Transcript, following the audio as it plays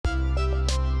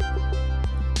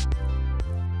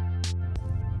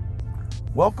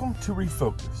Welcome to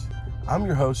Refocus. I'm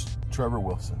your host, Trevor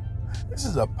Wilson. This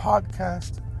is a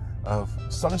podcast of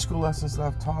Sunday school lessons that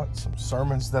I've taught, some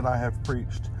sermons that I have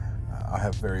preached. I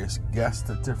have various guests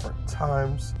at different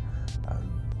times.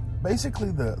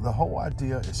 Basically, the whole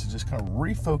idea is to just kind of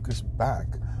refocus back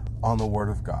on the Word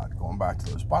of God, going back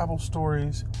to those Bible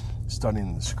stories,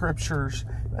 studying the Scriptures.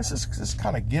 Let's just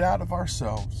kind of get out of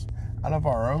ourselves, out of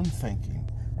our own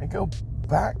thinking, and go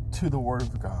back to the Word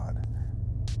of God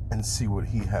and see what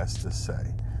He has to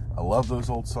say. I love those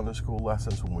old Sunday school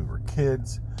lessons when we were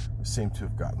kids. We seem to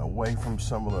have gotten away from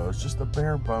some of those, just the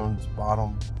bare bones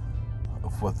bottom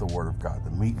of what the Word of God,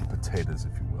 the meat and potatoes,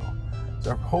 if you will.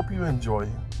 So I hope you enjoy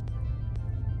it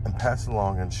and pass it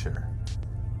along and share.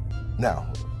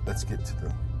 Now, let's get to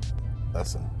the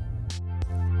lesson.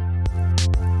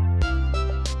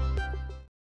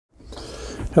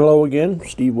 Hello again,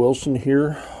 Steve Wilson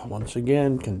here, once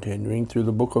again, continuing through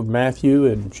the book of Matthew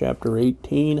in chapter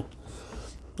 18.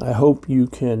 I hope you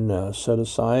can set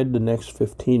aside the next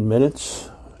 15 minutes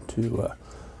to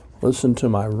listen to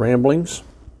my ramblings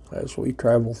as we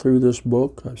travel through this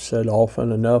book. I've said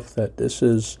often enough that this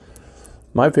is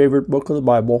my favorite book of the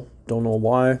Bible. Don't know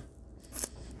why.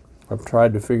 I've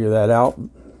tried to figure that out,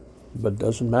 but it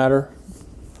doesn't matter.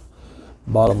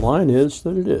 Bottom line is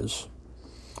that it is.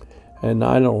 And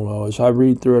I don't know, as I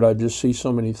read through it, I just see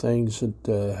so many things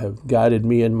that have guided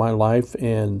me in my life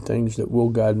and things that will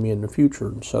guide me in the future.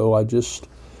 And so I just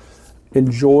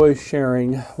enjoy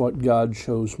sharing what God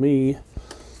shows me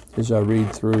as I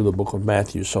read through the book of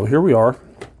Matthew. So here we are,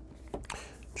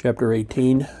 chapter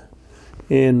 18,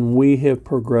 and we have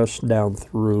progressed down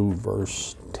through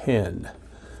verse 10.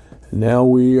 Now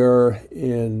we are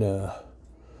in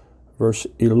verse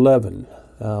 11.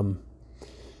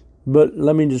 But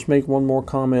let me just make one more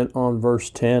comment on verse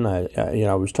 10.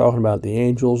 I was talking about the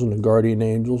angels and the guardian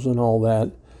angels and all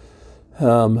that.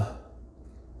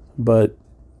 But,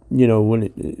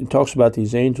 when it talks about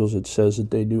these angels, it says that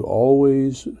they do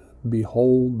always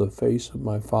behold the face of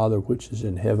my Father which is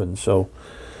in heaven. So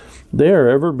they are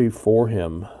ever before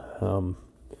Him,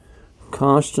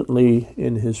 constantly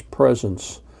in His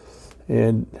presence.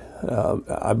 And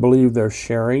I believe they're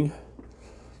sharing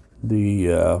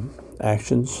the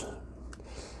actions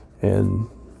and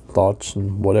thoughts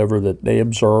and whatever that they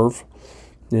observe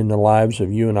in the lives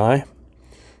of you and I.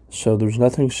 So there's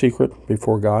nothing secret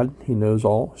before God. He knows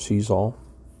all, sees all.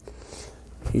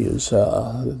 He is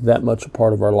that much a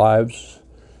part of our lives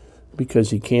because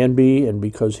He can be and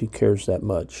because He cares that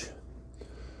much.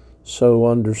 So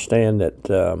understand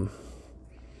that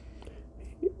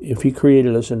if He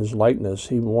created us in His likeness,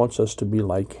 He wants us to be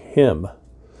like Him.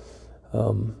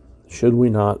 Should we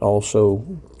not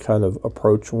also kind of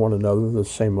approach one another the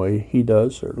same way He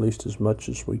does, or at least as much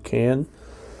as we can?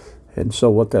 And so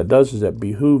what that does is that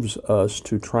behooves us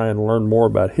to try and learn more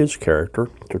about His character,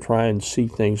 to try and see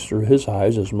things through His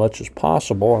eyes as much as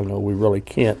possible. I know we really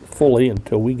can't fully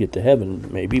until we get to heaven,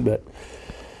 maybe, but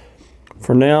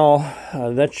for now,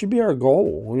 that should be our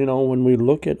goal, when we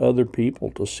look at other people,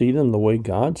 to see them the way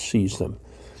God sees them.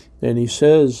 And He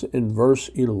says in verse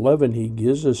 11, He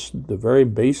gives us the very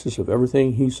basis of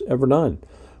everything He's ever done.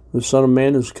 The Son of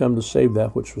Man has come to save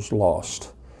that which was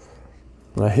lost.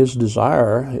 Now, His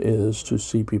desire is to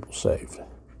see people saved.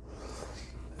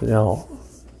 Now,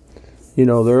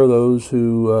 there are those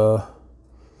who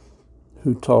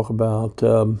talk about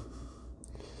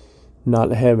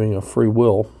not having a free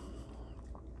will,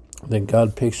 that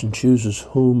God picks and chooses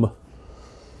whom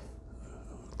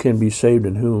can be saved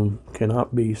and whom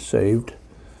cannot be saved.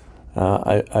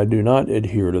 I do not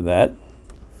adhere to that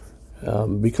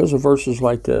because of verses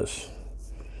like this.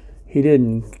 He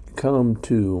didn't come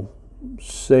to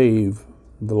save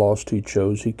the lost He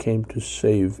chose. He came to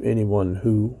save anyone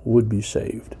who would be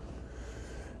saved.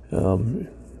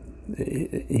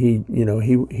 He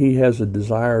has a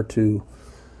desire to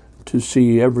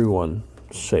see everyone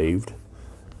saved,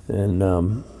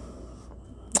 and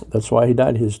that's why He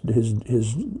died. His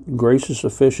grace is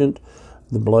sufficient.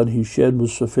 The blood He shed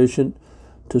was sufficient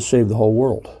to save the whole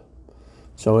world.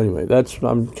 So anyway,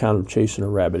 I'm kind of chasing a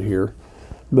rabbit here.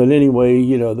 But anyway,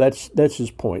 that's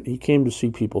His point. He came to see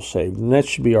people saved, and that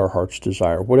should be our heart's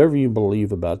desire, whatever you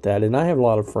believe about that. And I have a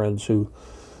lot of friends who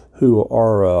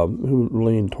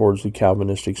lean towards the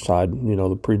Calvinistic side,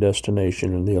 the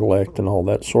predestination and the elect and all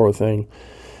that sort of thing.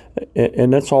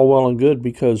 And that's all well and good,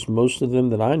 because most of them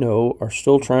that I know are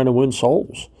still trying to win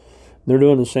souls. They're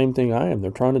doing the same thing I am. They're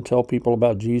trying to tell people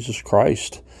about Jesus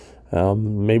Christ.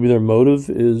 Maybe their motive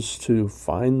is to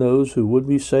find those who would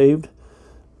be saved,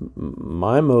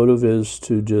 my motive is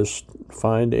to just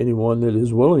find anyone that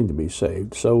is willing to be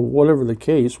saved. So whatever the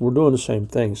case, we're doing the same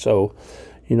thing. So,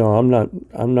 I'm not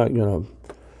going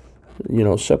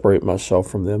to, separate myself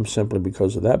from them simply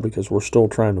because of that, because we're still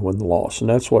trying to win the lost. And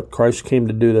that's what Christ came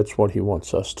to do. That's what he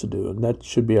wants us to do. And that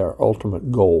should be our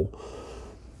ultimate goal,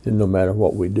 and no matter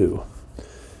what we do.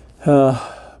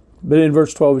 But in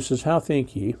verse 12 it says, "How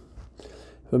think ye,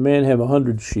 if a man have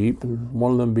 100 sheep, and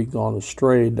one of them be gone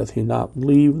astray, doth he not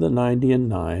leave the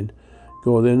 99,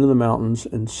 goeth into the mountains,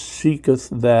 and seeketh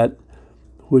that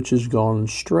which is gone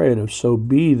astray? And if so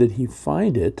be that he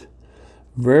find it,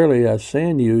 verily I say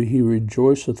unto you, he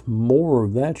rejoiceth more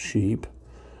of that sheep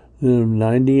than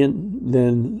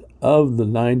of the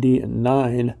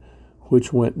 99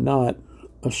 which went not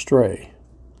astray."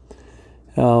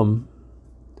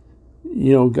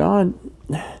 God,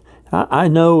 I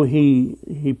know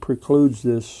he precludes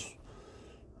this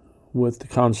with the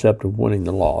concept of winning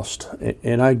the lost,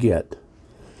 and I get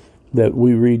that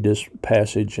we read this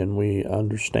passage and we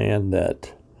understand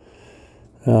that,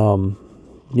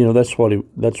 that's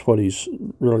what he's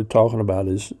really talking about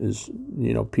is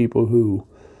people who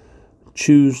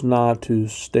choose not to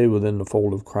stay within the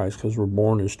fold of Christ because we're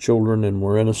born as children and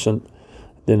we're innocent.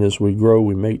 Then as we grow,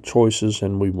 we make choices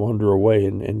and we wander away,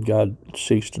 and God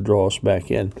seeks to draw us back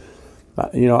in.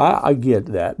 I get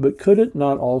that, but could it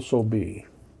not also be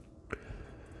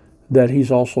that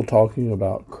he's also talking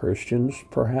about Christians,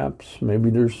 perhaps? Maybe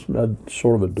there's a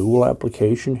sort of a dual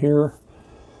application here,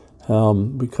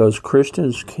 because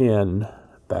Christians can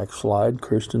backslide,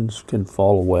 Christians can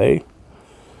fall away,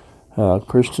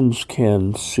 Christians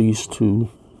can cease to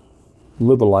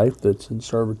live a life that's in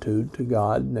servitude to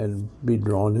God and be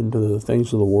drawn into the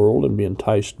things of the world and be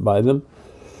enticed by them.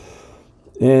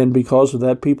 And because of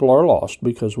that, people are lost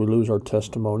because we lose our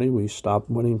testimony. We stop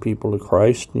winning people to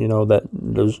Christ. That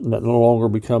no longer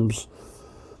becomes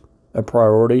a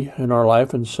priority in our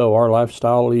life, and so our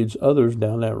lifestyle leads others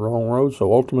down that wrong road.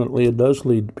 So ultimately, it does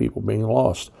lead to people being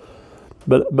lost.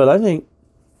 But I think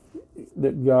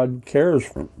that God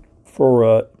cares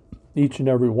for each and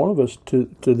every one of us to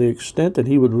the extent that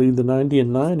he would leave the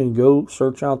 99 and go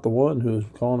search out the one who has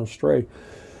gone astray.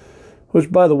 Which,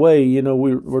 by the way,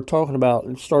 we're talking about,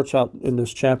 it starts out in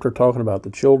this chapter talking about the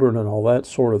children and all that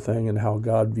sort of thing, and how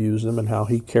God views them and how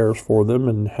he cares for them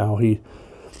and how he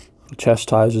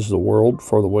chastises the world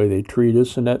for the way they treat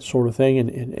us and that sort of thing.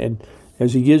 And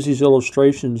as he gives these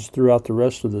illustrations throughout the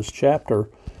rest of this chapter,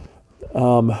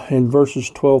 in verses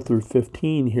 12 through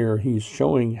 15 here, he's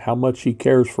showing how much he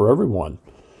cares for everyone.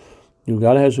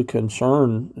 God has a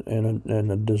concern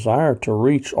and a desire to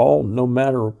reach all, no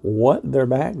matter what their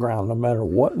background, no matter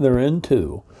what they're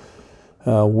into,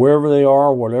 wherever they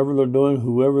are, whatever they're doing,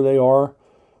 whoever they are.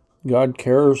 God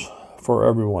cares for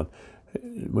everyone.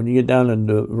 When you get down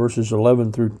into verses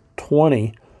 11 through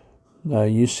 20,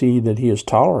 you see that he is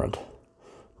tolerant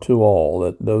to all,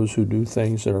 that those who do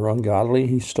things that are ungodly,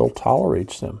 he still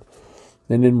tolerates them.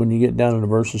 And then when you get down into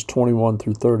verses 21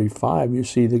 through 35, you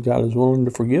see that God is willing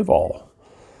to forgive all.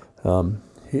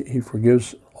 He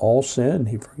forgives all sin.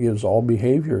 He forgives all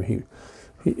behavior.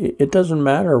 It doesn't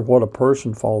matter what a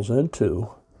person falls into.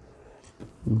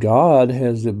 God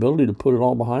has the ability to put it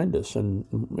all behind us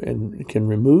and can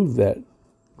remove that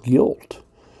guilt.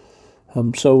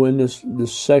 So in this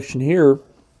section here,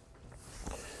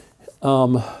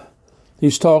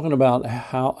 he's talking about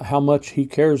how much he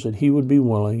cares that he would be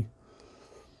willing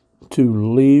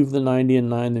to leave the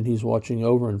 99 that he's watching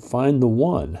over and find the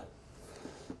one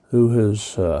who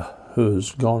has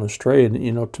gone astray.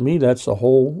 And to me, that's a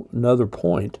whole another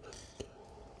point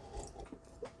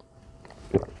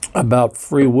about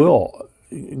free will.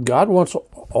 God wants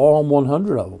all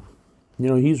 100 of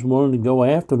them. He's willing to go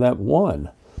after that one.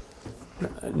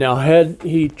 Now, had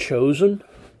he chosen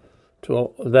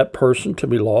that person to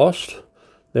be lost,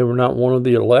 they were not one of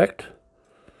the elect,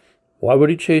 why would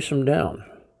he chase them down?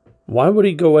 Why would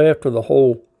he go after the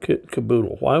whole kit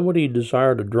caboodle? Why would he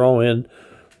desire to draw in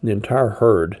the entire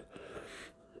herd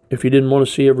if he didn't want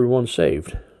to see everyone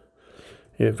saved?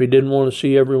 If he didn't want to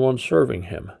see everyone serving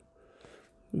him?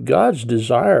 God's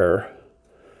desire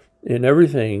in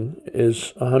everything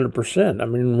is 100%. I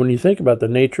mean, when you think about the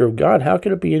nature of God, how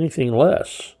could it be anything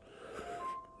less?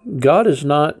 God is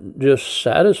not just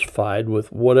satisfied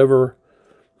with whatever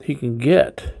he can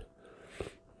get.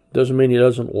 Doesn't mean he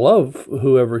doesn't love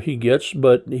whoever he gets,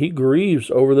 but he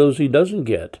grieves over those he doesn't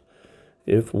get.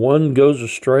 If one goes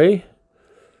astray,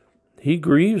 he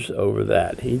grieves over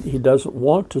that. He doesn't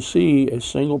want to see a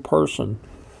single person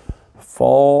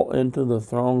fall into the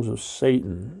throngs of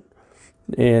Satan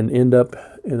and end up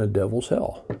in a devil's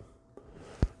hell.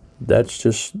 That's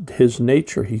just his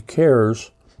nature. He cares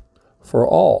for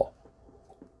all.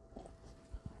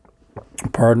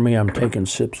 Pardon me, I'm taking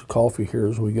sips of coffee here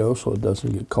as we go so it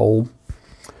doesn't get cold.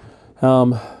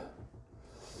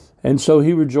 And so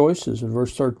he rejoices in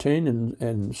verse 13,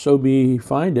 and so be he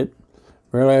find it.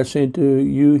 Verily I say unto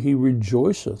you, he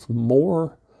rejoiceth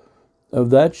more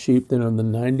of that sheep than of the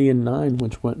 99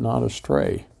 which went not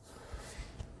astray.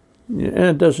 And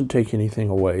it doesn't take anything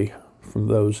away from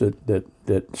those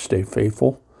that stay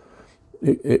faithful.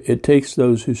 It takes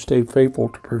those who stay faithful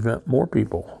to prevent more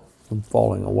people from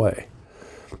falling away.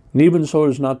 And even so it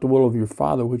is not the will of your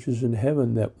Father which is in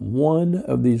heaven that one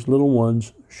of these little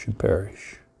ones should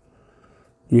perish.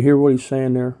 You hear what he's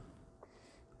saying there?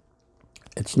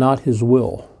 It's not his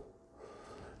will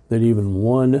that even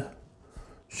one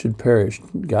should perish.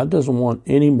 God doesn't want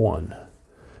anyone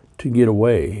to get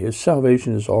away. His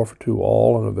salvation is offered to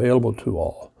all and available to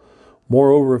all.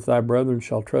 Moreover, if thy brethren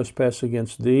shall trespass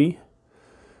against thee,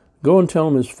 go and tell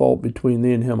him his fault between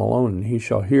thee and him alone, and he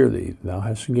shall hear thee. Thou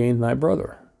hast gained thy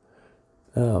brother.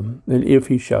 And if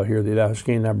he shall hear thee, thou hast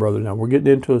gained thy brother. Now, we're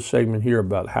getting into a segment here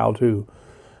about how to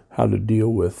deal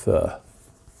with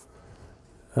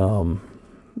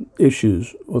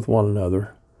issues with one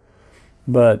another.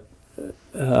 But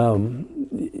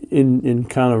in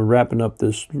kind of wrapping up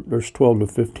this verse 12 to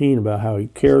 15 about how he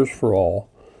cares for all,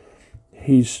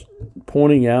 he's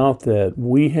pointing out that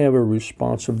we have a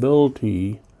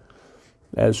responsibility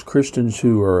as Christians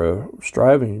who are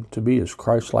striving to be as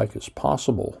Christ-like as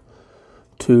possible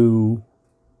to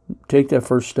take that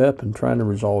first step in trying to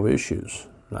resolve issues.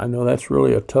 I know that's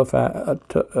really a tough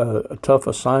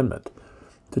assignment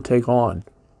to take on.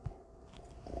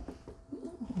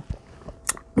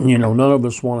 You know, none of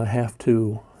us want to have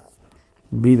to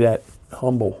be that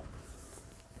humble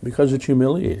because it's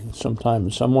humiliating.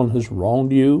 Sometimes someone has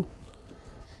wronged you.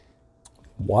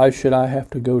 Why should I have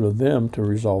to go to them to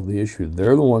resolve the issue?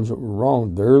 They're the ones that were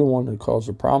wrong. They're the one that caused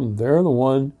the problem. They're the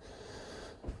one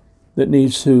that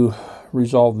needs to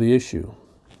resolve the issue.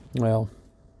 Well,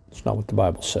 it's not what the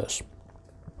Bible says.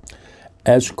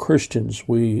 As Christians,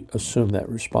 we assume that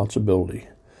responsibility.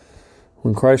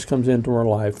 When Christ comes into our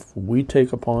life, we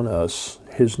take upon us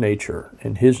his nature,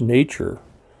 and his nature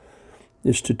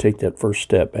is to take that first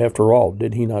step. After all,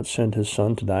 did he not send his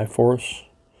son to die for us?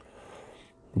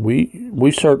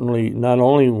 We certainly not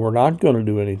only were not going to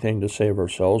do anything to save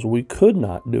ourselves, we could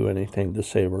not do anything to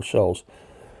save ourselves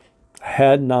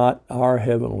had not our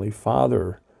Heavenly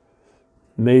Father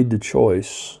made the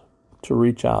choice to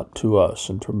reach out to us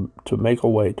and to make a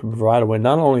way, to provide a way.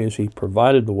 Not only has he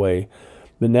provided the way,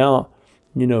 but now,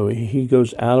 you know, he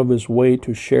goes out of his way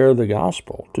to share the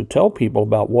gospel, to tell people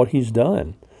about what he's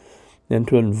done, and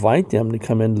to invite them to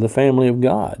come into the family of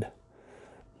God.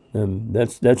 And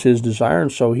that's his desire,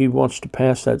 and so he wants to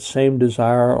pass that same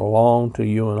desire along to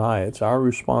you and I. It's our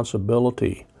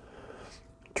responsibility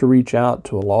to reach out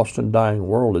to a lost and dying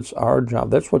world. It's our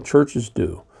job. That's what churches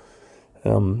do.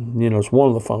 You know, it's one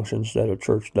of the functions that a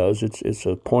church does. It's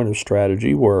a point of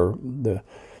strategy where the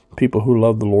people who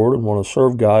love the Lord and want to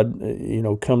serve God, you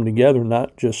know, come together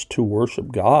not just to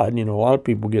worship God. You know, a lot of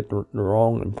people get the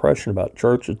wrong impression about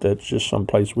church, that that's just some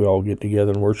place we all get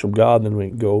together and worship God, and then we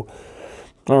can go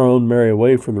our own merry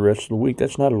way for the rest of the week.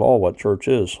 That's not at all what church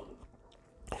is.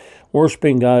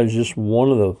 Worshiping God is just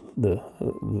one of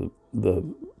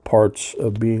the parts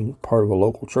of being part of a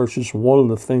local church. It's one of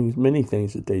the things, many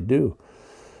things that they do.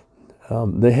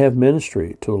 They have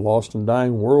ministry to a lost and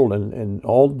dying world, and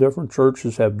all different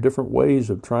churches have different ways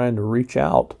of trying to reach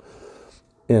out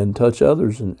and touch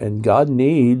others, and God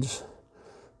needs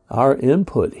our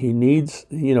input. He needs,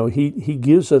 you know, He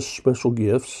gives us special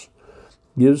gifts,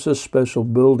 gives us special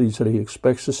abilities that he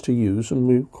expects us to use, and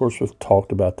we, of course, have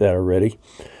talked about that already.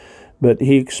 But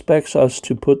he expects us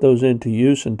to put those into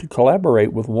use and to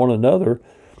collaborate with one another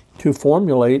to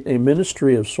formulate a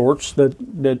ministry of sorts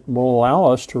that will allow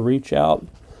us to reach out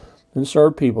and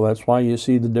serve people. That's why you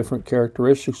see the different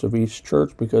characteristics of each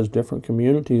church, because different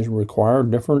communities require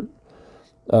different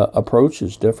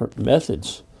approaches, different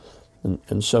methods.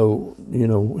 And so, you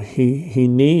know, he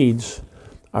needs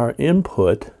our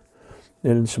input.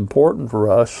 And it's important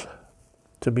for us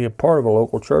to be a part of a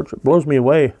local church. It blows me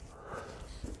away,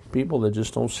 people that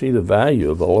just don't see the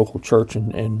value of a local church.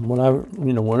 And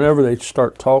whenever they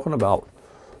start talking about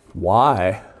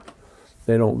why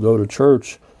they don't go to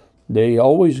church, they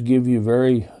always give you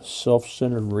very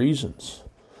self-centered reasons.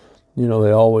 You know,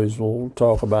 they always will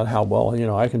talk about how, well, you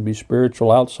know, I can be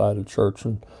spiritual outside of church,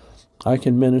 and I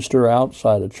can minister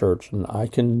outside of church, and I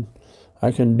can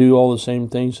do all the same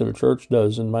things that a church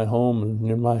does in my home and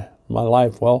in my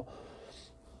life. Well,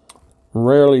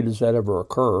 Rarely does that ever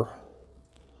occur,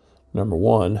 number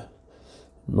one.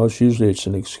 Most usually it's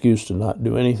an excuse to not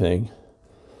do anything.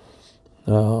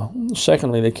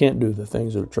 Secondly, they can't do the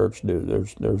things that a church do.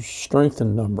 There's strength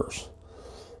in numbers.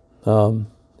 And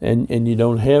you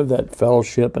don't have that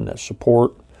fellowship and that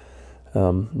support.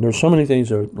 There's so many things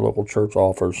that a local church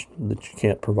offers that you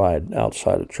can't provide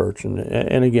outside of church.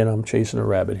 And again, I'm chasing a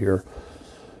rabbit here.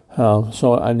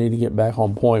 So I need to get back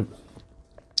on point.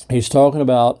 He's talking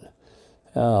about,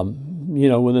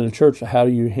 within a church, how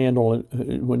do you handle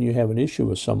it when you have an issue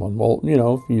with someone? Well,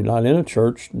 if you're not in a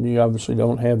church, you obviously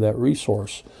don't have that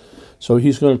resource. So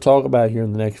he's going to talk about here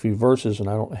in the next few verses, and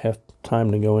I don't have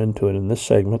time to go into it in this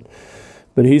segment,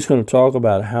 but he's going to talk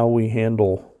about how we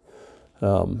handle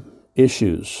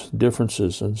issues,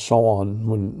 differences, and so on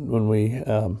when we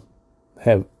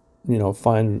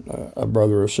find a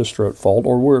brother or sister at fault,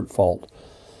 or we're at fault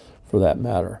for that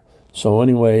matter. So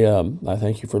anyway, I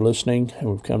thank you for listening, and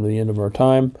we've come to the end of our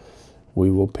time.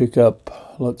 We will pick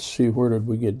up, let's see, where did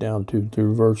we get down to?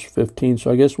 Through verse 15.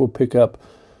 So I guess we'll pick up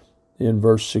in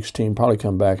verse 16, probably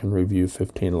come back and review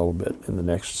 15 a little bit in the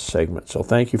next segment. So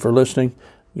thank you for listening.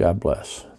 God bless.